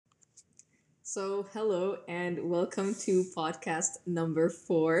So, hello and welcome to podcast number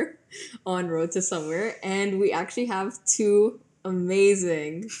 4 on Road to Somewhere. And we actually have two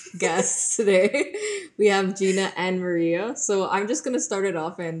amazing guests today. We have Gina and Maria. So, I'm just going to start it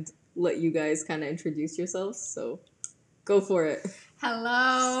off and let you guys kind of introduce yourselves. So, go for it.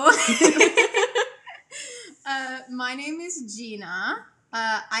 Hello. My name is Gina.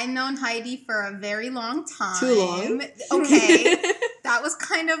 I've known Heidi for a very long time. Too long. Okay. That was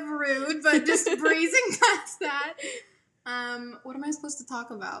kind of rude, but just breezing past that. What am I supposed to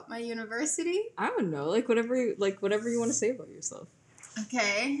talk about? My university? I don't know, whatever you want to say about yourself.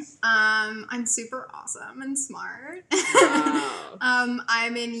 Okay. I'm super awesome and smart. Wow.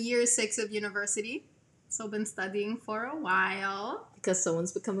 I'm in year 6 of university. So been studying for a while. Because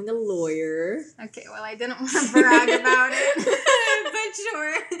someone's becoming a lawyer. Okay, well, I didn't want to brag about it, but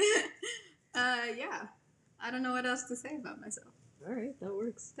sure. Yeah, I don't know what else to say about myself. All right, that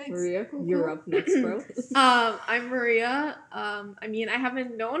works. Thanks. Maria, you're up next, bro. I'm Maria. I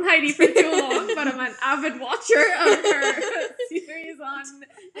haven't known Heidi for too long, but I'm an avid watcher of her series on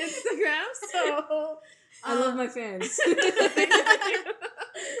Instagram. So I love my fans.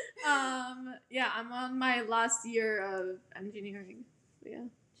 Yeah, I'm on my last year of engineering. So yeah,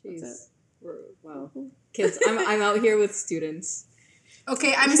 Jeez. Wow. Kids, I'm out here with students.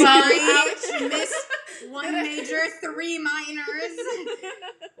 Okay, I'm sorry. Miss 1 major, 3 minors.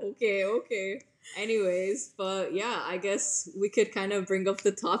 Okay. Anyways, but yeah, I guess we could kind of bring up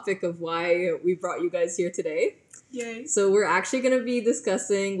the topic of why we brought you guys here today. Yay. So we're actually going to be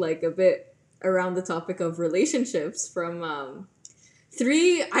discussing a bit around the topic of relationships from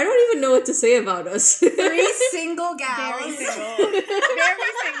 3, I don't even know what to say about us. 3 single gals. Very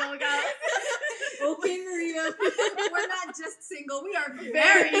single guys. Okay, Maria. We're not just single, we are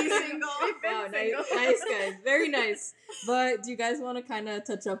very single. Wow, nice guys. Very nice. But do you guys want to kind of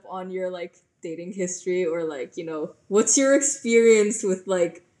touch up on your dating history or what's your experience with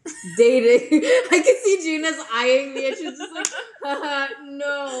dating? I can see Gina's eyeing me and she's just like, haha,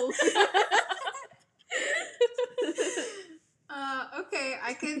 no. Okay,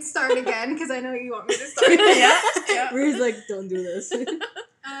 I can start again because I know you want me to start. Yeah. Maria's like, don't do this.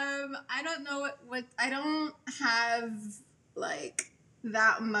 I don't know what I don't have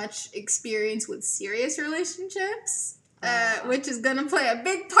that much experience with serious relationships, which is gonna play a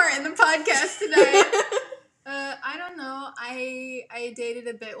big part in the podcast today. I don't know. I dated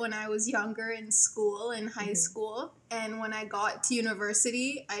a bit when I was younger in school, in high school, and when I got to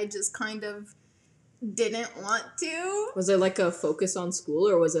university, I just kind of didn't want to. Was it a focus on school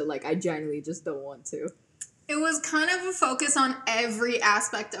or was it I genuinely just don't want to? It was kind of a focus on every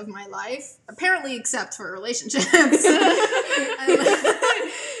aspect of my life, apparently except for relationships. We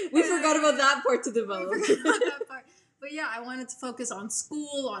forgot about that part to develop. We forgot about that part. But yeah, I wanted to focus on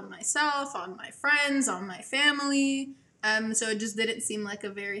school, on myself, on my friends, on my family. So it just didn't seem like a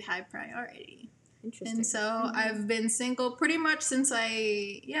very high priority. Interesting. And so I've been single pretty much since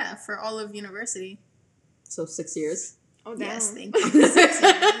for all of university. So 6 years. Oh, damn. Yes, thank you. 6 years.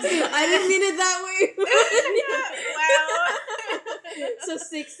 I didn't mean it that way. Yeah, wow. So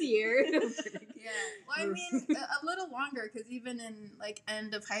 6 years. Yeah. Well, I mean, a little longer because even in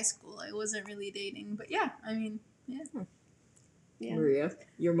end of high school, I wasn't really dating. But yeah, I mean, yeah. Yeah. Maria,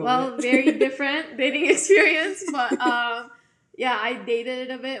 your moment. Well, very different dating experience, but yeah, I dated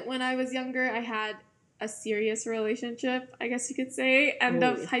a bit when I was younger. I had a serious relationship, I guess you could say, end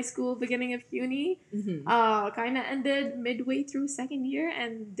of high school, beginning of uni. Mm-hmm. Kind of ended midway through second year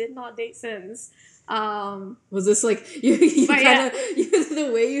and did not date since. Was this you kind of the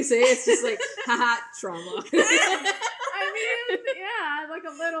way you say it, it's just haha, trauma. I mean, yeah,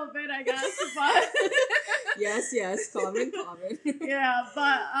 a little bit, I guess, but yes, common. yeah,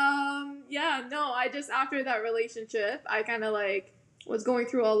 but yeah, no, I just after that relationship, I kind of was going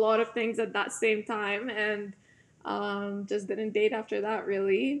through a lot of things at that same time and just didn't date after that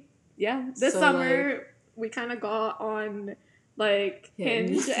really. Yeah, this summer we kind of got on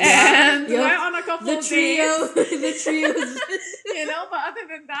Hinge and went on a couple the trio dates. the trio but other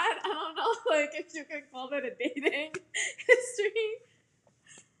than that, I don't know if you can call it a dating history.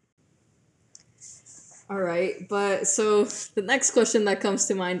 All right, but so the next question that comes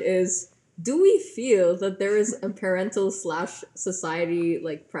to mind is, do we feel that there is a parental / society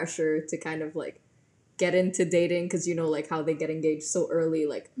pressure to kind of get into dating because how they get engaged so early?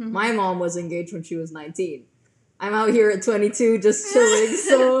 My mom was engaged when she was 19. I'm out here at 22 just chilling,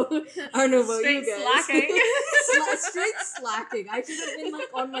 so I don't know about Straight you guys. slacking. Straight slacking. I should have been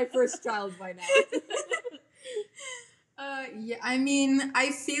on my first child by now. Yeah, I mean,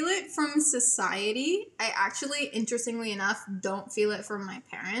 I feel it from society. I actually, interestingly enough, don't feel it from my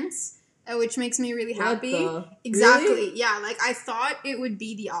parents. which makes me really What happy. the? Exactly. Really? Yeah, like I thought it would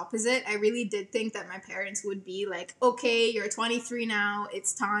be the opposite. I really did think that my parents would be like, "Okay, you're 23 now.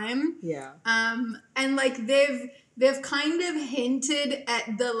 It's time." Yeah. And like they've kind of hinted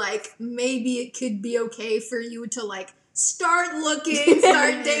at the like maybe it could be okay for you to like start looking,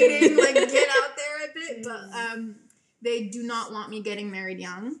 start dating, like get out there a bit, but they do not want me getting married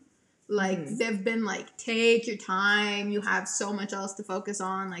young. Like they've been like, take your time, you have so much else to focus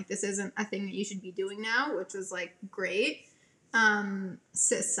on, like this isn't a thing that you should be doing now, which was like great.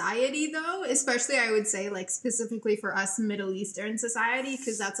 Society though, especially I would say like specifically for us Middle Eastern society,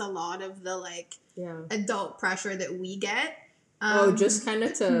 because that's a lot of the like adult pressure that we get. Just kind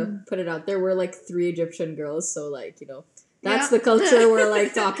of to put it out there, we're like 3 Egyptian girls, so like, you know, that's the culture we're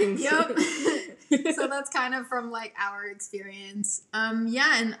like talking Yep. So that's kind of from like our experience.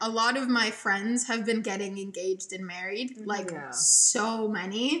 And a lot of my friends have been getting engaged and married, like so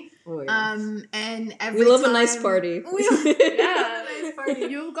many. Oh, yeah. And every we love time, a nice party. Yeah. Nice party.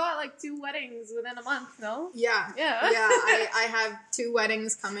 You've got like 2 weddings within a month, no? Yeah. I have 2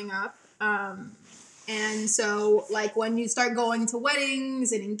 weddings coming up. And so, like, when you start going to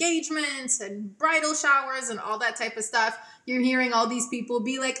weddings and engagements and bridal showers and all that type of stuff, you're hearing all these people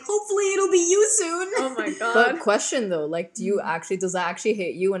be like, hopefully it'll be you soon. Oh my God. But question though, like, does that actually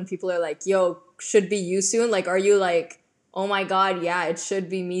hit you when people are like, yo, should be you soon? Like, are you like, oh my God, yeah, it should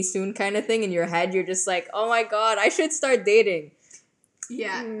be me soon kind of thing? In your head, you're just like, oh my God, I should start dating.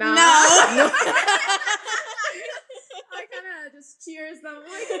 Yeah. Nah. No. I kind of just cheers them.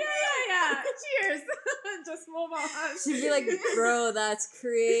 I'm like, yeah. Cheers. Just move on. She'd be like, bro, that's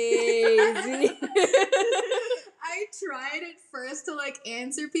crazy. I tried at first to like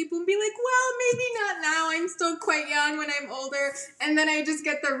answer people and be like, well, maybe not now. I'm still quite young when I'm older. And then I just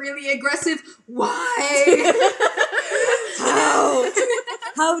get the really aggressive, why?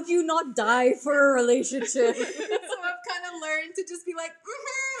 How do you not die for a relationship? So I've kind of learned to just be like,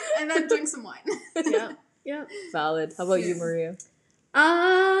 and then drink some wine. Yeah. Valid. How about you, Maria? Yeah.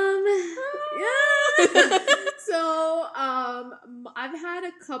 So, I've had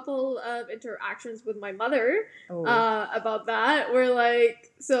a couple of interactions with my mother about that. Where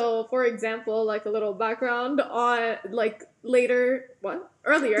like, so for example, like a little background on like earlier.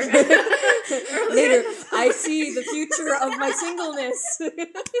 Later, I see the future of my singleness.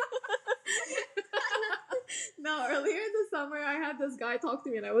 No, earlier this summer, I had this guy talk to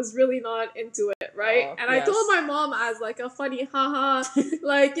me, and I was really not into it, right? I told my mom as like a funny, haha,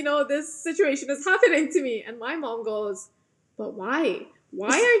 like, you know, this situation is happening to me. And my mom goes, but why? Why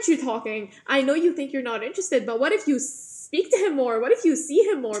aren't you talking? I know you think you're not interested, but what if you speak to him more? What if you see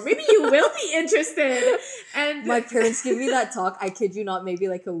him more? Maybe you will be interested. And my parents gave me that talk, I kid you not, maybe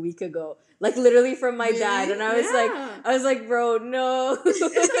like a week ago. Like literally from my dad. And I was like, bro, no. It's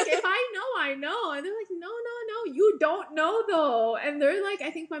like, if I know. And they're like, no, you don't know though. And they're like,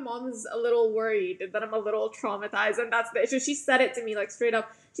 I think my mom is a little worried that I'm a little traumatized, and that's the issue. She said it to me like straight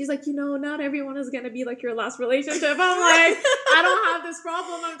up. She's like, you know, not everyone is gonna be like your last relationship. I'm like, I don't have this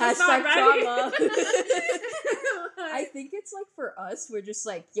problem. I'm just not ready. Trauma. I think it's like for us, we're just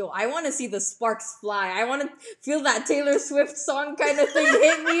like, yo, I want to see the sparks fly. I want to feel that Taylor Swift song kind of thing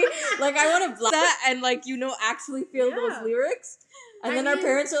hit me. Like I want to blast that and like, you know, actually feel those lyrics. And then our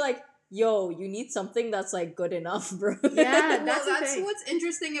parents are like, yo, you need something that's like good enough, bro. Yeah, that's what's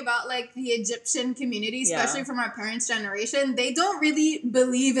interesting about like the Egyptian community, especially from our parents' generation. They don't really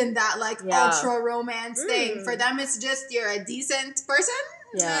believe in that like ultra romance thing. For them, it's just you're a decent person.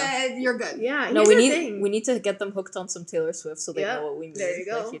 You're good. Yeah. No, we need to get them hooked on some Taylor Swift so they know what we mean. There you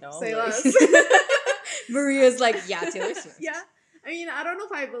go. Like, you know, say like, less. Maria's like, yeah, Taylor Swift. Yeah. I mean, I don't know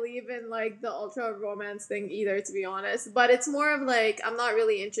if I believe in like the ultra romance thing either, to be honest. But it's more of like, I'm not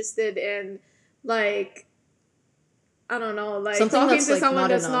really interested in like, I don't know, like something talking to someone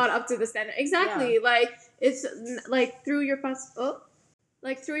that's not up to the standard. Exactly. Yeah. Like it's like through your past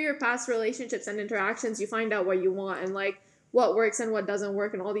relationships and interactions, you find out what you want and like what works and what doesn't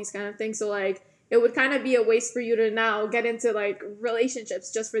work and all these kind of things. So like, it would kind of be a waste for you to now get into like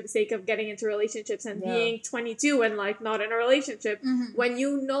relationships just for the sake of getting into relationships and being 22 and like not in a relationship when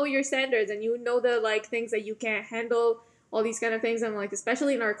you know your standards and you know the like things that you can't handle, all these kind of things. And like,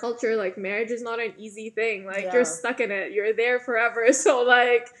 especially in our culture, like marriage is not an easy thing. Like you're stuck in it. You're there forever. So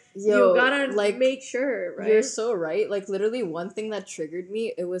like you gotta like make sure, right? You're so right. Like literally one thing that triggered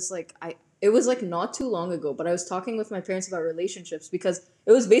me, it was like not too long ago, but I was talking with my parents about relationships because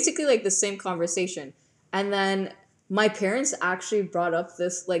it was basically like the same conversation. And then my parents actually brought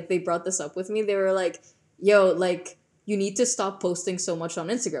this up with me. They were like, yo, like, you need to stop posting so much on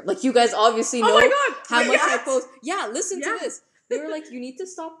Instagram. Like, you guys obviously know how much I post. Yeah, listen to this. they were like, you need to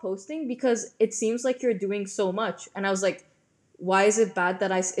stop posting because it seems like you're doing so much. And I was like, why is it bad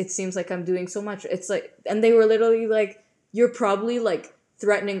that it seems like I'm doing so much? It's like, and they were literally like, you're probably like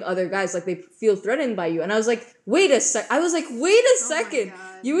threatening other guys, like they feel threatened by you. And I was like, wait a second.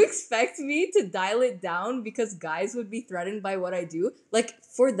 God. You expect me to dial it down because guys would be threatened by what I do? Like,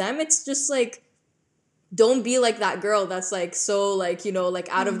 for them, it's just like, don't be like that girl that's like so like, you know, like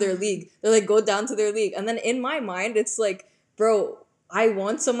out of their league. They're like, go down to their league. And then in my mind, it's like, bro, I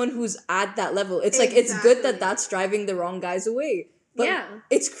want someone who's at that level. It's like, it's good that Exactly. that's driving the wrong guys away. But Yeah.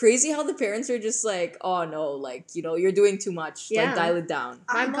 it's crazy how the parents are just like, oh no, like, you know, you're doing too much. Yeah. Like, dial it down.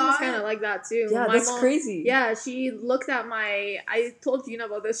 My I mom was got- kind of like that too. Yeah, My that's mom, crazy. Yeah, she looked at I told Gina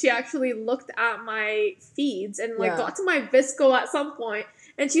about this. She actually looked at my feeds and like Yeah. got to my Visco at some point,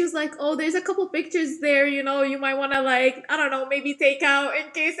 and she was like, "Oh, there's a couple pictures there. You know, you might want to like, I don't know, maybe take out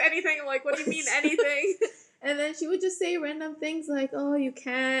in case anything." I'm like, what do you mean anything? And then she would just say random things like, "Oh, you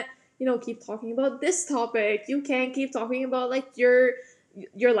can't, you know, keep talking about this topic. You can't keep talking about like your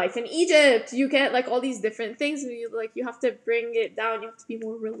life in Egypt. You can't like all these different things, and you have to bring it down. You have to be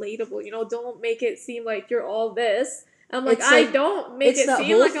more relatable. You know, don't make it seem like you're all this." I'm like, It's I like- don't make It's it that seem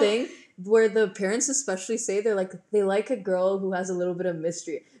whole like thing where the parents especially say they like a girl who has a little bit of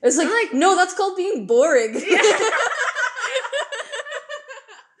mystery. It's like, I'm like- no, that's called being boring. Yeah.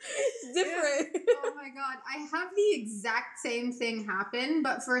 It's different. Oh my god, I have the exact same thing happen,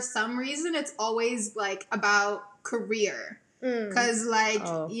 but for some reason it's always like about career. Cause like,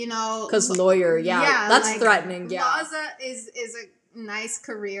 Oh. you know, Because lawyer, yeah, that's like, threatening. Yeah, Laza is a nice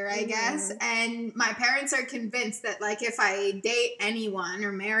career, I guess. And my parents are convinced that like if I date anyone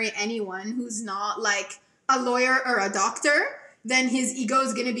or marry anyone who's not like a lawyer or a doctor, then his ego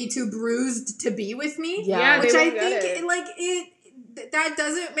is gonna be too bruised to be with me. Yeah, they Which I won't get think it. like that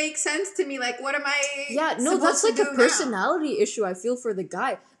doesn't make sense to me. Like, what am I? yeah. No, supposed that's to like do a now? personality issue. I feel for the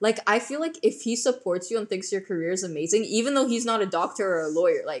guy. Like, I feel like if he supports you and thinks your career is amazing, even though he's not a doctor or a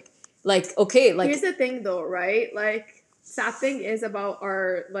lawyer, like okay, like Here's the thing though, right? Like, sad thing is about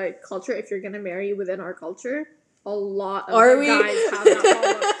our like culture. If you're gonna marry within our culture, a lot of Are the we? guys have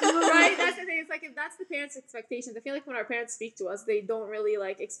that problem. Right? That's the thing. It's like if that's the parents' expectations, I feel like when our parents speak to us, they don't really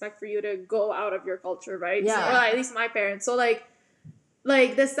like expect for you to go out of your culture, right? Yeah. Or at least my parents. So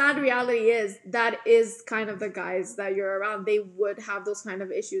like the sad reality is that is kind of the guys that you're around. They would have those kind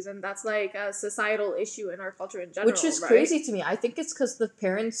of issues, and that's like a societal issue in our culture in general. which is right? crazy to me. I think it's because the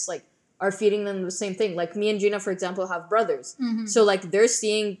parents like are feeding them the same thing. Like me and Gina, for example, have brothers, Mhm. so like they're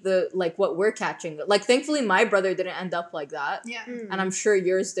seeing the like what we're catching. Like thankfully, my brother didn't end up like that, Yeah. and I'm sure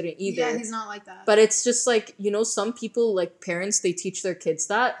yours didn't either. Yeah, he's not like that. But it's just like, you know, some people, like parents, they teach their kids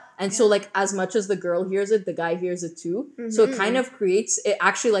that. And so, Yeah. like, as much as the girl hears it, the guy hears it too. So it kind of creates, it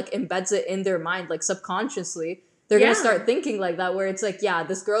actually, like, embeds it in their mind, like, subconsciously. They're going Yeah. to start thinking like that, where it's like, yeah,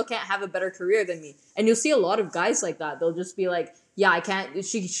 this girl can't have a better career than me. And you'll see a lot of guys like that. They'll just be like, yeah, I can't,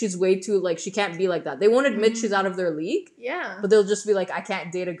 she's way too, like, she can't be like that. They won't admit she's out of their league, Yeah. but they'll just be like, I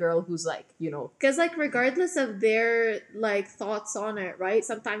can't date a girl who's like, you know. Because, like, regardless of their, like, thoughts on it, right?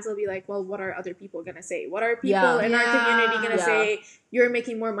 Sometimes they'll be like, well, what are other people going to say? What are people Yeah. in our community going to Yeah. say? You're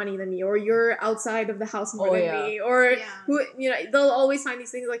making more money than me, or you're outside of the house more Oh, than yeah. me, or, Yeah. who, you know, they'll always find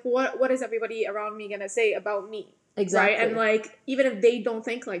these things like, what is everybody around me going to say about me? Exactly. Right? And, like, even if they don't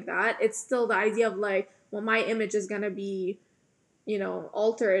think like that, it's still the idea of, like, well, my image is going to be, you know,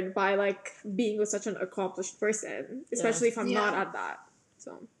 altered by, like, being with such an accomplished person, especially if I'm Yeah. not at that.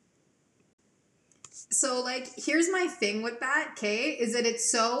 So, like, here's my thing with that, Kay, is that it's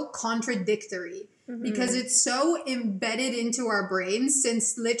so contradictory because it's so embedded into our brains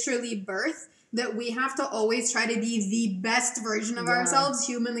since literally birth that we have to always try to be the best version of Yeah. ourselves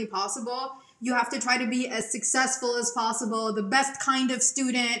humanly possible. You have to try to be as successful as possible, the best kind of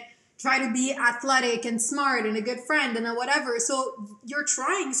student, try to be athletic and smart and a good friend and a whatever. So you're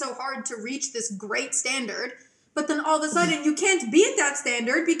trying so hard to reach this great standard. But then all of a sudden, you can't be at that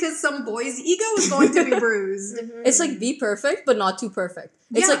standard because some boy's ego is going to be bruised. It's like be perfect, but not too perfect.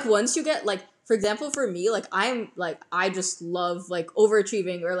 It's Yeah. like once you get like, for example, for me, like I'm like I just love like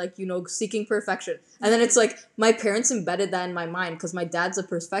overachieving or like, you know, seeking perfection. And then it's like my parents embedded that in my mind because my dad's a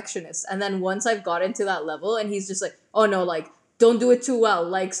perfectionist. And then once I've got into that level and he's just like, oh no, like don't do it too well,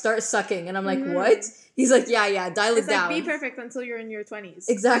 like start sucking. And I'm like, what? He's like, yeah, dial It's it down. like, be perfect until you're in your 20s.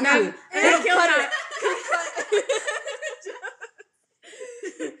 Exactly. And then kill Cut that.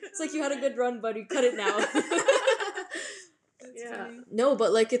 It's like you had a good run, buddy. Cut it now. Yeah. No,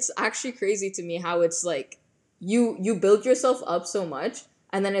 but like it's actually crazy to me how it's like you build yourself up so much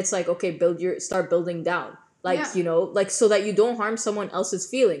and then it's like, okay, start building down. Like, Yeah. you know, like so that you don't harm someone else's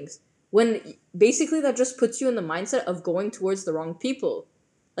feelings. when basically that just puts you in the mindset of going towards the wrong people.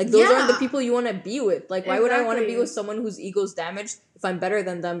 Like, those aren't the people you want to be with. Like, why would I want to be with someone whose ego's damaged if I'm better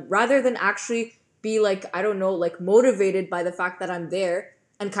than them, rather than actually be, like, I don't know, like, motivated by the fact that I'm there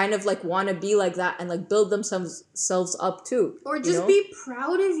and kind of, like, want to be like that and, like, build themselves up too. Or just be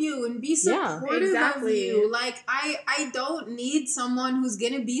proud of you and be supportive of you. Like, I don't need someone who's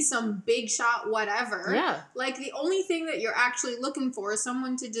going to be some big shot whatever. Yeah. Like, the only thing that you're actually looking for is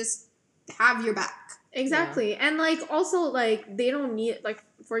someone to just have your back. Exactly. And, like, also, like, they don't need, like,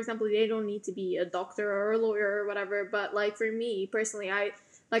 for example, they don't need to be a doctor or a lawyer or whatever, but, like, for me, personally, I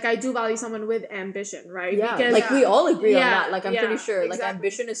do value someone with ambition, right? Yeah, because, like, we all agree on that. Like, I'm pretty sure. Exactly. Like,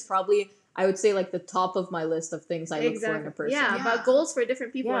 ambition is probably, I would say, like, the top of my list of things I look for in a person. Yeah, but goals for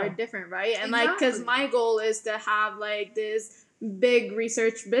different people are different, right? And, like, because my goal is to have, like, this big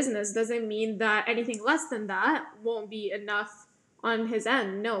research business doesn't mean that anything less than that won't be enough on his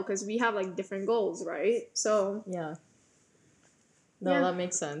end. No, because we have, like, different goals, right? So yeah, that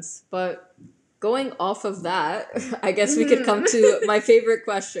makes sense. But going off of that, I guess we could come to my favorite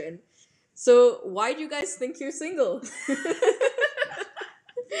question. So, why do you guys think you're single?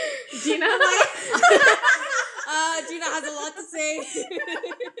 Gina, Gina has a lot to say.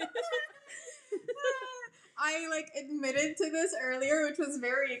 I, like, admitted to this earlier, which was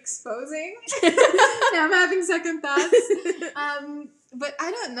very exposing. Now I'm having second thoughts. But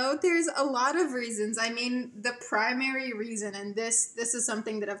I don't know. There's a lot of reasons. I mean, the primary reason, and this is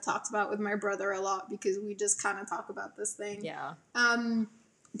something that I've talked about with my brother a lot because we just kind of talk about this thing. Yeah.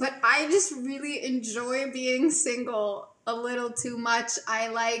 But I just really enjoy being single a little too much. I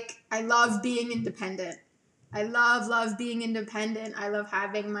love being independent. I love being independent. I love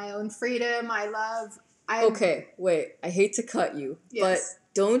having my own freedom. Okay, wait. I hate to cut you, but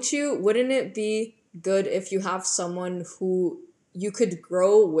wouldn't it be good if you have someone who you could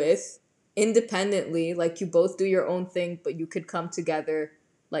grow with independently, like, you both do your own thing, but you could come together,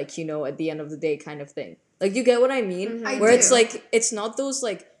 like, you know, at the end of the day kind of thing? Like, you get what I mean? Mm-hmm. Where it's like, it's not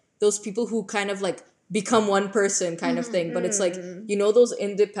those people who kind of, like, become one person kind of thing, but it's like, you know, those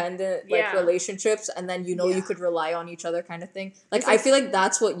independent, like, relationships, and then, you know, you could rely on each other kind of thing. Like, I feel like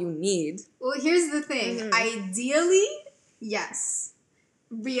that's what you need. Well, here's the thing. Ideally, yes.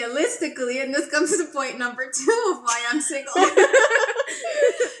 Realistically, and this comes to point number 2 of why I'm single.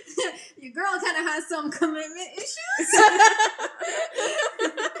 Your girl kind of has some commitment issues.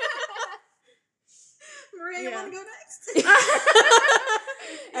 Maria, you want to go next?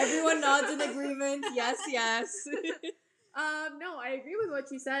 Everyone nods in agreement. Yes. No, I agree with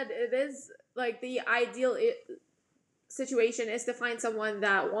what you said. It is, like, the ideal situation is to find someone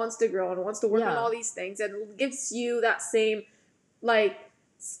that wants to grow and wants to work on all these things and gives you that same, like,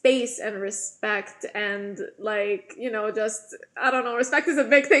 space and respect and, like, you know, just, I don't know, respect is a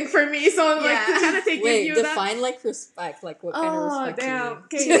big thing for me, so like to kind of take you that. Define, like, respect, like, what kind of respect do you mean?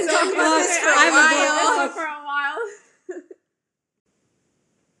 Okay, so I'm for a while.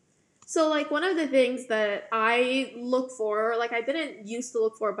 So, like, one of the things that I look for, like, I didn't used to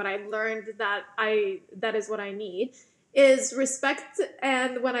look for, but I learned that that is what I need, is respect.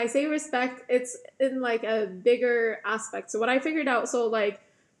 And when I say respect, it's in, like, a bigger aspect. So what I figured out, so, like,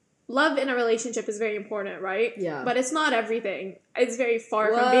 love in a relationship is very important, right? Yeah. But it's not everything. It's very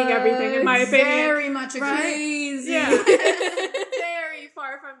far from being everything, in my opinion. Very much crazy. Yeah. Very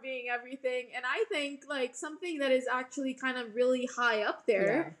far from being everything. And I think, like, something that is actually kind of really high up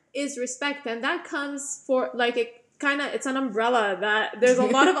there is respect. And that comes for, like, it's an umbrella that there's a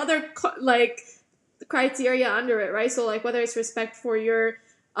lot of other, like, criteria under it, right? So, like, whether it's respect for your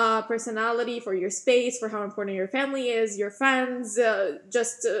personality, for your space, for how important your family is, your friends, your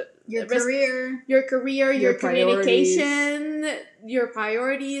career, your communication, your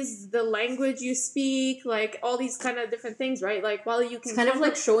priorities, the language you speak, like, all these kind of different things, right? Like, while you can... It's kind of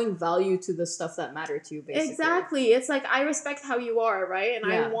like showing value to the stuff that matter to you, basically. Exactly. It's like, I respect how you are, right? And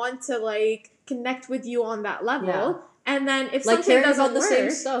I want to, like, connect with you on that level. Yeah. And then if like, something doesn't about the work, same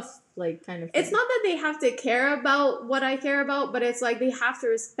stuff, like, kind of thing. It's not that they have to care about what I care about, but it's like they have to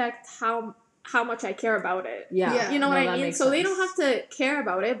respect how much I care about it. Yeah. You know what I mean? So they don't have to care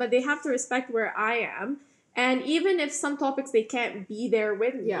about it, but they have to respect where I am. And even if some topics they can't be there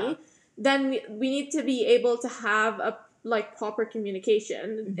with me, then we need to be able to have a, like, proper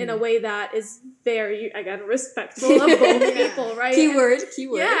communication in a way that is very, again, respectful of both people, right? Keyword.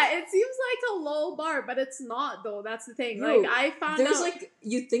 Yeah, it seems like a low bar, but it's not, though. That's the thing. Like, I found there's out... like,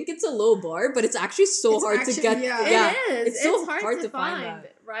 you think it's a low bar, but it's actually so hard to get. Yeah, it is. It's so hard to find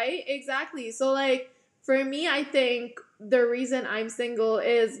that. Right? Exactly. So, like, for me, I think the reason I'm single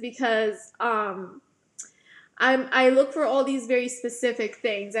is because, I look for all these very specific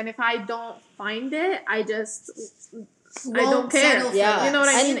things, and if I don't find it, I don't care. settle for Yeah, You know what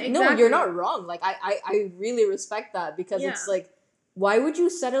I mean? and no, Exactly. you're not wrong. Like I really respect that, because it's Yeah. like, why would you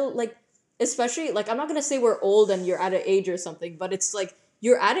settle, like, especially, like, I'm not gonna say we're old and you're at an age or something, but it's like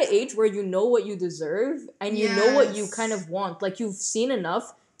you're at an age where you know what you deserve and you know what you Yes. kind of want. Like, you've seen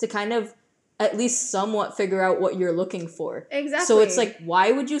enough to kind of at least somewhat figure out what you're looking for. Exactly. So it's like,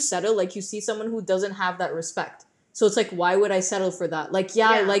 why would you settle? Like, you see someone who doesn't have that respect. So it's like, why would I settle for that? Like, yeah,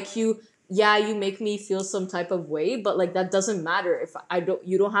 I Yeah. like you. Yeah, you make me feel some type of way, but like, that doesn't matter if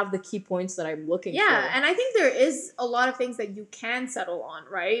you don't have the key points that I'm looking for. Yeah, and I think there is a lot of things that you can settle on,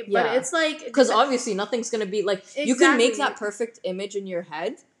 right? Yeah. But it's like Because obviously nothing's gonna be like, you can make that perfect image in your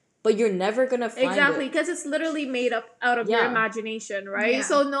head, but you're never gonna find exactly, it. because it's literally made up out of your Yeah. imagination, right? Yeah.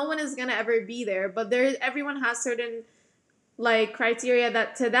 So no one is gonna ever be there, but everyone has certain like criteria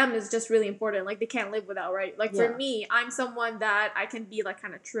that to them is just really important. Like they can't live without, right? Like Yeah. for me, I'm someone that I can be like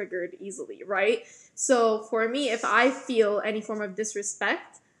kind of triggered easily, right? So for me, if I feel any form of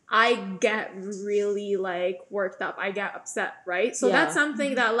disrespect, I get really like worked up. I get upset, right? So Yeah. that's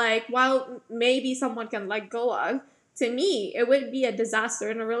something that like while maybe someone can let go of, to me it would be a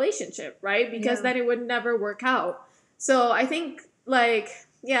disaster in a relationship, right? Because Yeah. then it would never work out. So I think like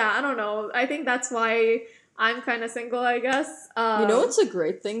yeah, I don't know. I think that's why I'm kind of single, I guess. You know what's a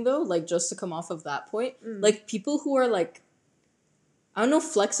great thing though? Like, just to come off of that point, like people who are like, I don't know if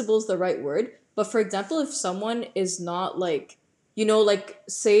flexible is the right word, but for example, if someone is not like, you know, like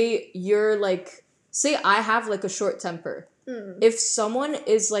say I have like a short temper. If someone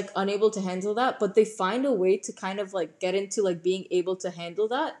is like unable to handle that, but they find a way to kind of like get into like being able to handle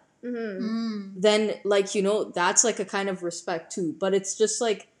that, then like, you know, that's like a kind of respect too. But it's just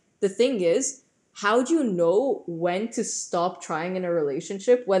like, the thing is, how do you know when to stop trying in a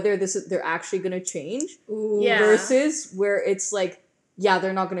relationship, whether they're actually gonna change Yeah. versus where it's like, yeah,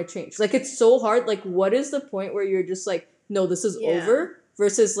 they're not gonna change. Like, it's so hard. Like, what is the point where you're just like, no, this is Yeah. over,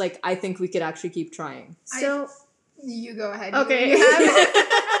 versus like, I think we could actually keep trying. So You go ahead. okay. You have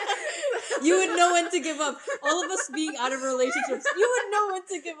You would know when to give up. All of us being out of relationships, you would know when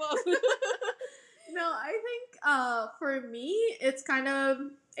to give up. No, I think for me it's kind of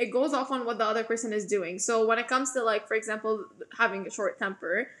it goes off on what the other person is doing. So when it comes to like for example having a short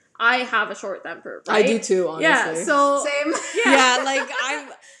temper, I have a short temper, right? I do too, honestly. Yeah, so same. Yeah, like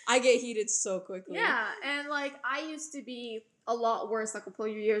I get heated so quickly. yeah, and like I used to be a lot worse like a couple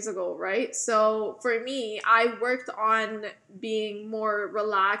of years ago, right? So for me, I worked on being more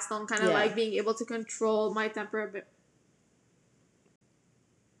relaxed, on kind of Yeah. like being able to control my temper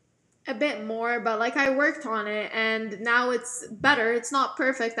a bit more, but like I worked on it and now it's better. It's not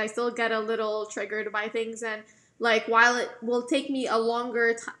perfect. I still get a little triggered by things, and like while it will take me a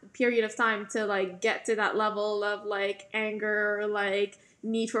longer period of time to like get to that level of like anger or like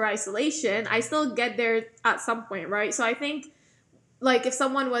need for isolation, I still get there at some point, right? So I think like if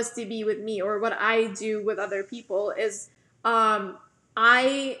someone was to be with me, or what I do with other people is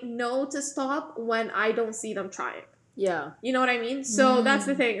I know to stop when I don't see them trying. Yeah. You know what I mean? So that's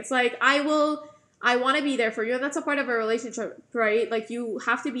the thing. It's like I want to be there for you, and that's a part of a relationship, right? Like you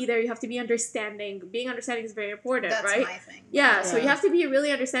have to be there, you have to be understanding. Being understanding is very important, That's right? my thing. Yeah, so you Yeah. have to be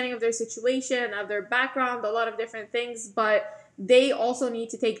really understanding of their situation, of their background, a lot of different things, but they also need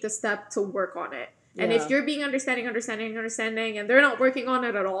to take the step to work on it. And Yeah. if you're being understanding, and they're not working on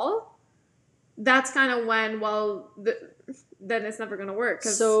it at all, that's kind of when, then it's never going to work.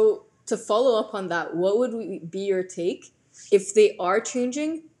 So to follow up on that, what would be your take if they are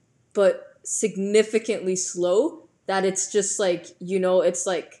changing, but significantly slow? That it's just like, you know, it's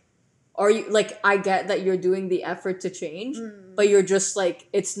like, are you like, I get that you're doing the effort to change, but you're just like,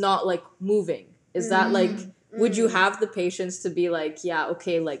 it's not like moving. Is that like, would you have the patience to be like, yeah,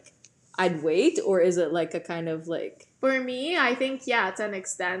 okay, like I'd wait, or is it like a kind of like? For me, I think, yeah, to an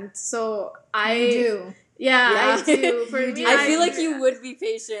extent. So You do. Yeah, I Yeah. do. For You me, do. I feel like do you that. would be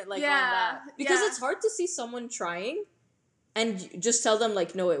patient, like, on Yeah, that, because yeah. it's hard to see someone trying and just tell them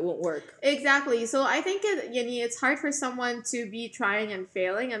like, no, it won't work. Exactly. So I think it's hard for someone to be trying and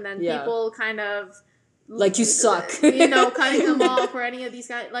failing, and then Yeah. people kind of Like, you suck. cutting them off, or any of these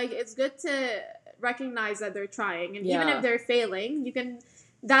guys. Like, it's good to recognize that they're trying, and even Yeah. if they're failing, you can.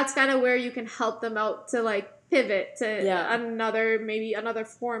 That's kind of where you can help them out to like pivot to Yeah. another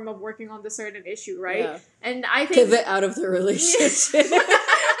form of working on the certain issue, right? Yeah. And I think Pivot out of the relationship.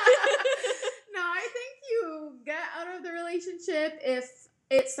 No, I think you get out of the relationship if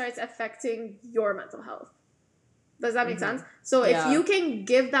it starts affecting your mental health. Does that make sense? So Yeah. if you can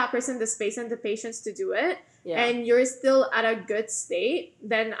give that person the space and the patience to do it, Yeah. and you're still at a good state,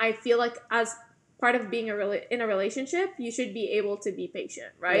 then I feel like as part of being in a relationship, you should be able to be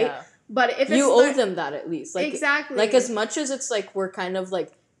patient, right? Yeah. But if You it's owe them that at least. Like, exactly. Like as much as it's like we're kind of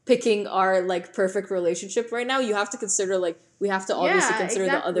like picking our like perfect relationship right now, you have to consider like we have to obviously consider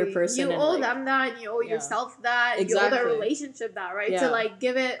the other person. You and, owe like, them that. You owe yourself that. Exactly. You owe the relationship that, right? Yeah. To like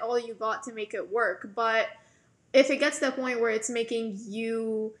give it all you got to make it work. But if it gets to the point where it's making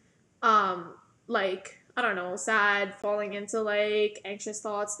you, like, I don't know, sad, falling into like anxious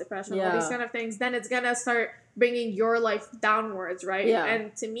thoughts, depression, all these kind of things, then it's gonna start bringing your life downwards, right? Yeah.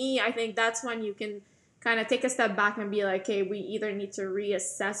 And to me, I think that's when you can kind of take a step back and be like, okay, we either need to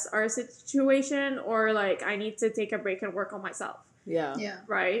reassess our situation or like I need to take a break and work on myself. Yeah. Yeah.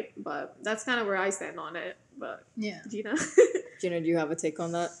 Right? But that's kind of where I stand on it. But yeah. Gina? Gina, do you have a take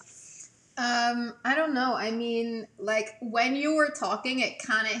on that? I don't know. I mean, like, when you were talking, it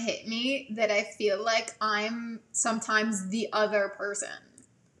kind of hit me that I feel like I'm sometimes the other person.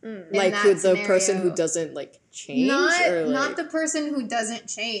 Like the person who doesn't like change, not the person who doesn't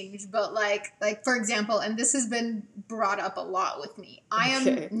change, but like for example, and this has been brought up a lot with me. I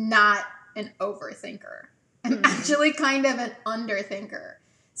am not an overthinker. I'm actually kind of an underthinker.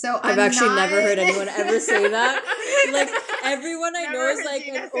 So I've actually never heard anyone ever say that. Like everyone I know is like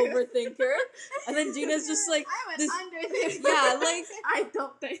an overthinker, and then Gina's just like I'm an underthinker. Yeah, like I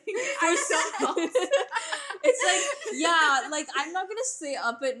don't think. It's like, yeah, like I'm not gonna stay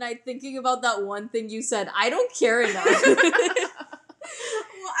up at night thinking about that one thing you said. I don't care enough. Well,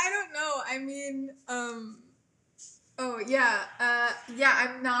 I don't know. I mean, I'm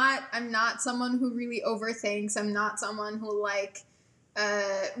not someone who really overthinks. I'm not someone who like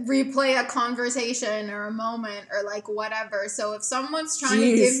replay a conversation or a moment or like whatever. So if someone's trying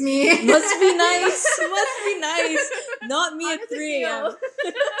to give me must be nice. Not me at 3 a.m. No,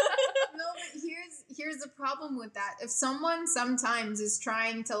 but here's the problem with that. If someone sometimes is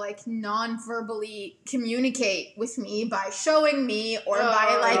trying to like non-verbally communicate with me by showing me or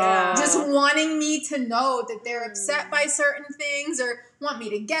by like just wanting me to know that they're upset by certain things or want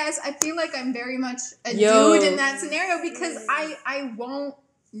me to guess, I feel like I'm very much a dude in that scenario because I won't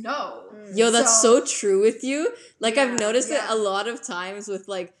know. Yo, that's so true with you. Like I've noticed it a lot of times with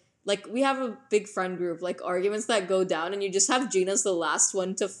like we have a big friend group, like arguments that go down and you just have Gina's the last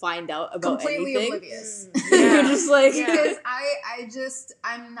one to find out about completely anything. Oblivious. You're just like because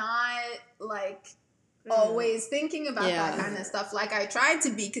I'm not like always thinking about that kind of stuff. Like I tried to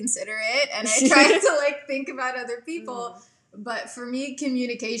be considerate and I tried to like think about other people. But for me,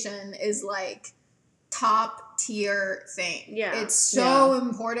 communication is like top tier thing. Yeah. It's so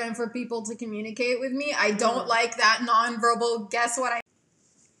important for people to communicate with me. I don't like that nonverbal guess what I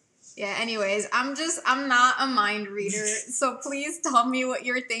Yeah, anyways, I'm not a mind reader, so please tell me what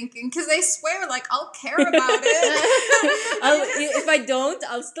you're thinking, because I swear, like, I'll care about it. If I don't,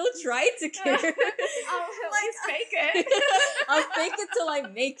 I'll still try to care. I'll at least fake it. I'll fake it till I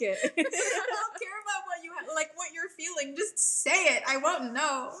make it. I don't care about what you're feeling. Just say it. I won't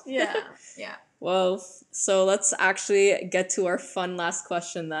know. Yeah. Yeah. Well, so let's actually get to our fun last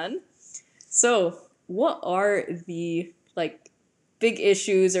question then. So, what are the, like, big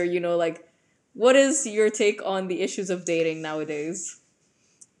issues or, like, what is your take on the issues of dating nowadays?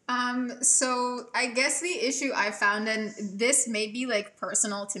 So I guess the issue I found, and this may be, like,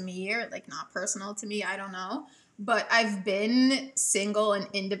 personal to me or, like, not personal to me, I don't know, but I've been single and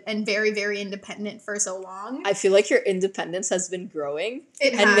very, very independent for so long. I feel like your independence has been growing.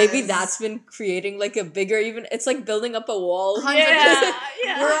 It and has. Maybe that's been creating like a bigger it's like building up a wall. 100%.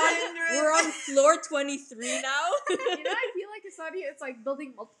 Yeah. We're on floor 23 now. I feel like it's not it's like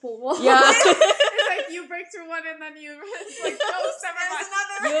building multiple walls. Yeah. It's like you break through one and then you like There's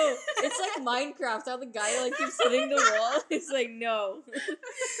another. Yo, it's like Minecraft, how the guy like keeps hitting the wall. It's like, no.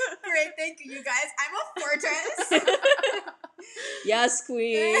 Great, thank you guys. I'm a fortress. Yes,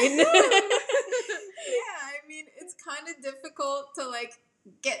 queen. Yeah, I mean, it's kind of difficult to like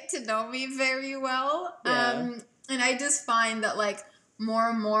get to know me very well. Yeah. And I just find that like more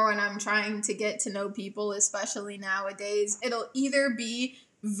and more when I'm trying to get to know people, especially nowadays, it'll either be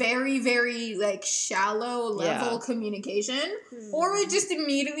very, very like shallow level communication or it just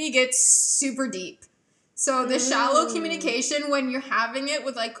immediately gets super deep. So the shallow communication, when you're having it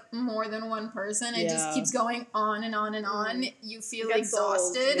with like more than one person, it just keeps going on and on and on. You feel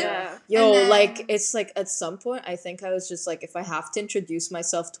exhausted. Yeah. Yo, then, like it's like at some point I think I was just like, if I have to introduce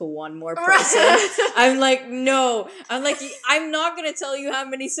myself to one more person, I'm like, no. I'm like, I'm not gonna tell you how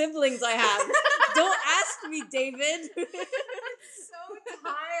many siblings I have. Don't ask me, David. It's so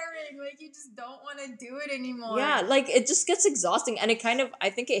tiring. Like, you just don't want to do it anymore. Yeah, like it just gets exhausting, and it kind of, I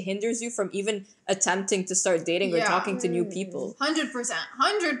think it hinders you from even attempting to start dating or Yeah. talking to new people. 100%.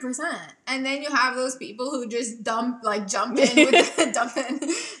 And then you have those people who just jump in with the dump in.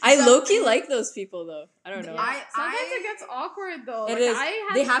 I jump low-key in. like those people though. I don't know. Sometimes it gets awkward though. It Like, is. I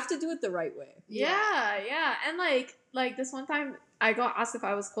had They have to do it the right way. Yeah. And like this one time I got asked if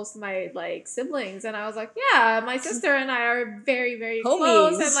I was close to my like siblings, and I was like, yeah, my sister and I are very, very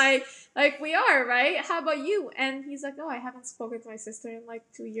close, Homies. and like we are, right? How about you? And he's like, oh, I haven't spoken to my sister in like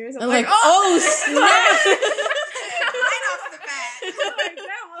 2 years. I'm like, oh snap! Right off the bat. I'm like,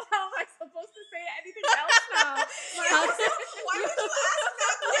 damn, well, how am I supposed to say anything else now? Like, Why would you ask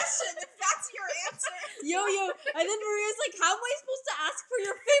that question if that's your answer? Yo, and then Maria's like, how am I supposed to ask for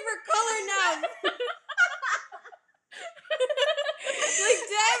your favorite color now? Like,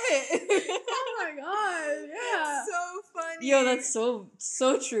 damn it. oh my god, yeah. So funny. Yo, that's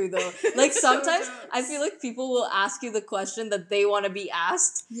so true though. Like sometimes jokes. I feel like people will ask you the question that they want to be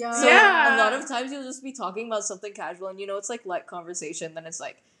asked. Yeah. So Yeah. a lot of times you'll just be talking about something casual, and it's like light conversation. Then it's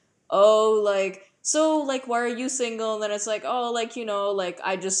like, oh, like, so like, why are you single? And then it's like, oh, like, like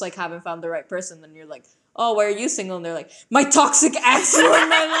I just like haven't found the right person. Then you're like, oh, why are you single? And they're like, my toxic ex ruined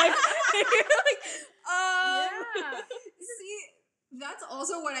my life. And you're like, Yeah. See, that's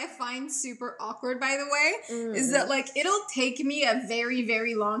also what I find super awkward, by the way, is that like it'll take me a very,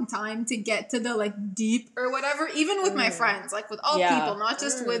 very long time to get to the like deep or whatever, even with my friends, like with all people, not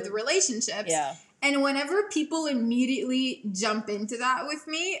just with relationships. Yeah. And whenever people immediately jump into that with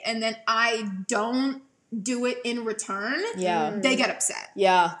me and then I don't do it in return, Yeah. they get upset.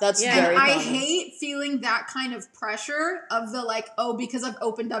 Yeah, that's Yeah. very And I common. hate feeling that kind of pressure of the like, oh, because I've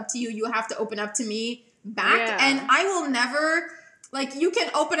opened up to you, you have to open up to me back. Yeah. And I will never, like, you can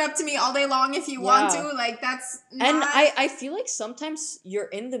open up to me all day long if you want Yeah. to. Like, that's not... And I feel like sometimes you're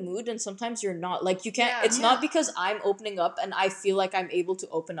in the mood and sometimes you're not. Like, you can't, Yeah. it's not because I'm opening up and I feel like I'm able to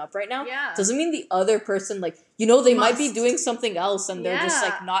open up right now. Yeah. Doesn't mean the other person, like, they might be Must. doing something else and they're just,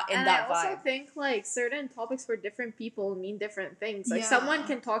 like, not in and that I also vibe. think like certain topics for different people mean different things. Like Yeah. someone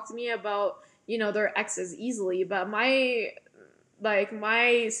can talk to me about their exes easily, but my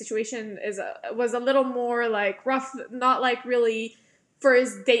situation was a little more like rough, not like really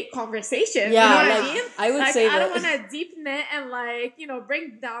first date conversation. Yeah, you know like, what I mean? I would Like, say I that. don't want to deepen it and like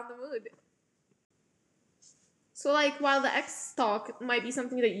bring down the mood. So like while the ex talk might be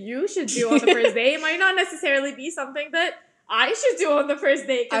something that you should do on the first date, it might not necessarily be something that I should do on the first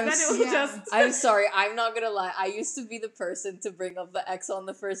date, because then it will yeah. just I'm sorry, I'm not gonna lie. I used to be the person to bring up the ex on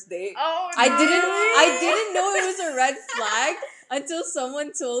the first date. oh no. I didn't know it was a red flag until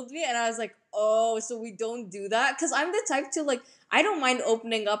someone told me, and I was like, oh, so we don't do that? Because I'm the type to, like, I don't mind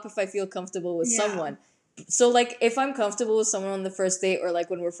opening up if I feel comfortable with Yeah. someone. So, like, if I'm comfortable with someone on the first date or, like,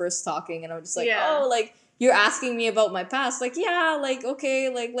 when we're first talking and I'm just like, Yeah. oh, like, you're asking me about my past. Like, yeah, like, okay,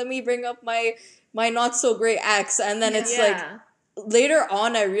 like, let me bring up my not so great ex. And then it's like, later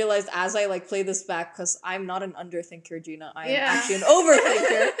on, I realized as I like play this back, because I'm not an underthinker, Gina. I am actually an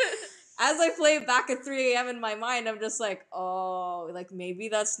overthinker. As I play it back at 3 a.m. in my mind, I'm just like, oh, like maybe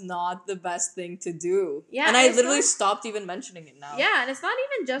that's not the best thing to do. Yeah, and I it's literally not- stopped even mentioning it now. Yeah, and it's not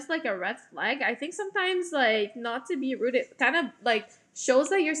even just like a red flag. I think sometimes, like, not to be rude, it kind of like shows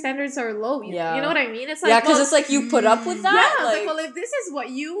that your standards are low. You know what I mean? It's like, yeah, because well, it's like you put up with that. yeah, like, like, well, if this is what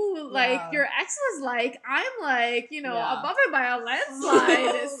you like, Yeah. your ex was like, I'm like, Yeah. above it by a landslide.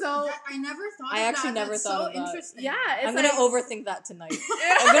 Oh, so I never thought I of actually that. never That's thought so of that. interesting. yeah, it's I'm like, gonna overthink that tonight.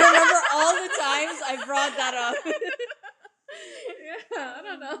 I'm gonna remember all the times I brought that up. yeah, I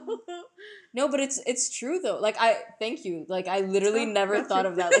don't know. No, but it's true though. Like, thank you. Like, I literally Oh, never gotcha. thought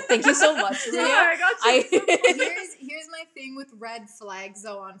of that. Like, thank you so much, Yeah, Maria. I got you. Here's my thing with red flags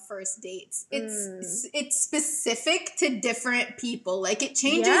though on first dates. It's specific to different people. Like it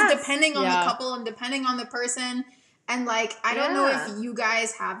changes Yes. depending on Yeah. the couple and depending on the person. And like I don't know Yeah. if you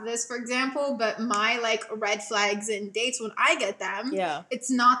guys have this, for example, but my like red flags in dates when I get them, Yeah. it's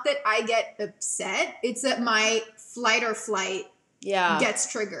not that I get upset, it's that my flight or flight Yeah. gets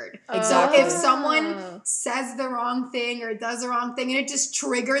triggered. Exactly. So if someone says the wrong thing or does the wrong thing and it just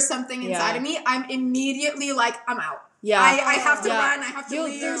triggers something inside Yeah. of me, I'm immediately like, I'm out. Yeah. I have to Yeah. run. I have to Yo,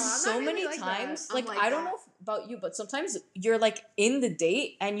 leave. there's I'm not so really many like that. times, I'm like, like I don't that. know about you, but sometimes you're, like, in the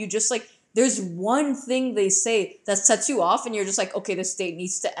date and you just, like, there's one thing they say that sets you off and you're just like, okay, this date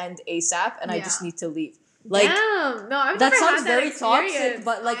needs to end ASAP and I Yeah. just need to leave. Like, Damn. No, I've that never sounds had very that toxic, experience.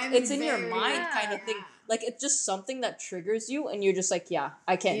 but, like, I'm it's in your very- mind kind of thing. yeah. Like, it's just something that triggers you and you're just like, yeah,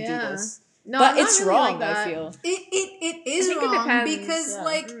 I can't do Yeah. this. No, But I'm not it's really wrong, like I that. feel. It is I think it wrong depends. because Yeah.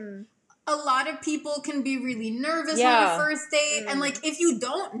 like Mm. a lot of people can be really nervous Yeah. on a first date. And like, if you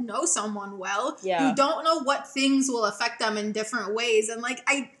don't know someone well, you don't know what things will affect them in different ways. And like,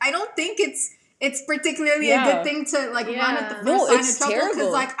 I don't think it's particularly a good thing to like run at the first sign of trouble,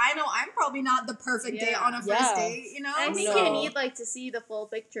 because like I know I'm probably not the perfect date on a first date, you know. I think you need like to see the full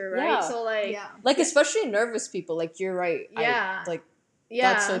picture, right? So like especially nervous people, like you're right.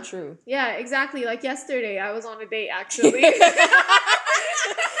 That's so true. Yeah, exactly. Like yesterday, I was on a date actually.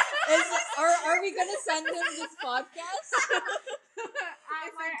 Are we gonna send him this podcast? If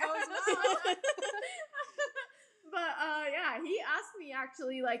it goes well. But yeah, he asked me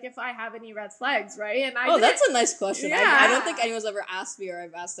actually like if I have any red flags, right? And that's a nice question. Yeah. I don't think anyone's ever asked me, or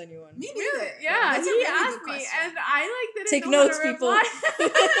I've asked anyone. Me neither. Yeah, That's he a really asked good me, question. and I like didn't Take know notes, how to people.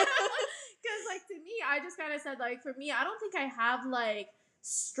 Because like to me, I just kind of said like for me, I don't think I have like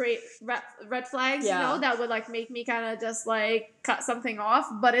straight red flags, you know, that would like make me kind of just like cut something off.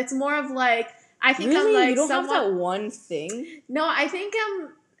 But it's more of like I think I'm like you don't have that one thing. No, I think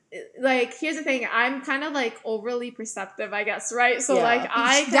I'm. Like, here's the thing, I'm kind of like overly perceptive, I guess, right? So like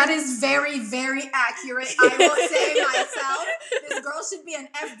that is very, very accurate. I will say myself, this girl should be an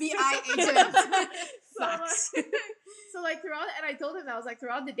FBI agent. Facts. So like throughout, and I told him that, I was like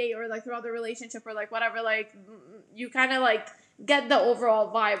throughout the date or like throughout the relationship or like whatever, like you kind of like get the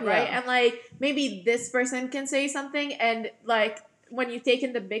overall vibe, right? And like maybe this person can say something and like when you take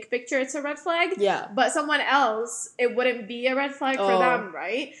in the big picture, it's a red flag. Yeah. But someone else, it wouldn't be a red flag for them,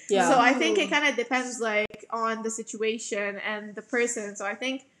 right? Yeah. So I think it kind of depends, like, on the situation and the person. So I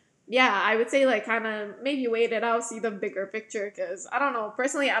think, I would say, like, kind of maybe wait it out, see the bigger picture. Because, I don't know,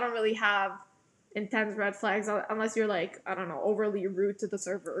 personally, I don't really have intense red flags unless you're like, I don't know, overly rude to the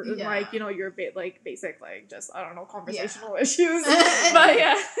server. Like, you know, you're a bit like basic, like just, I don't know, conversational issues. But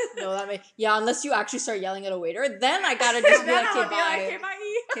yeah. No, that may unless you actually start yelling at a waiter, then I gotta just be like, okay, bye.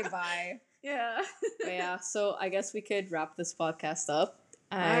 Okay, bye. Yeah. But yeah, so I guess we could wrap this podcast up.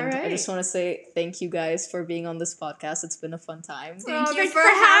 And I just want to say thank you guys for being on this podcast. It's been a fun time. Thank you for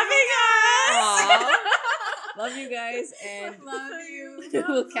having us. Love you guys, and love you.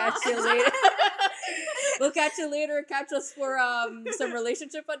 We'll catch you later. We'll catch you later. Catch us for some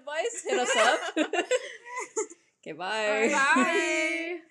relationship advice. Hit us up. Okay, bye. Bye.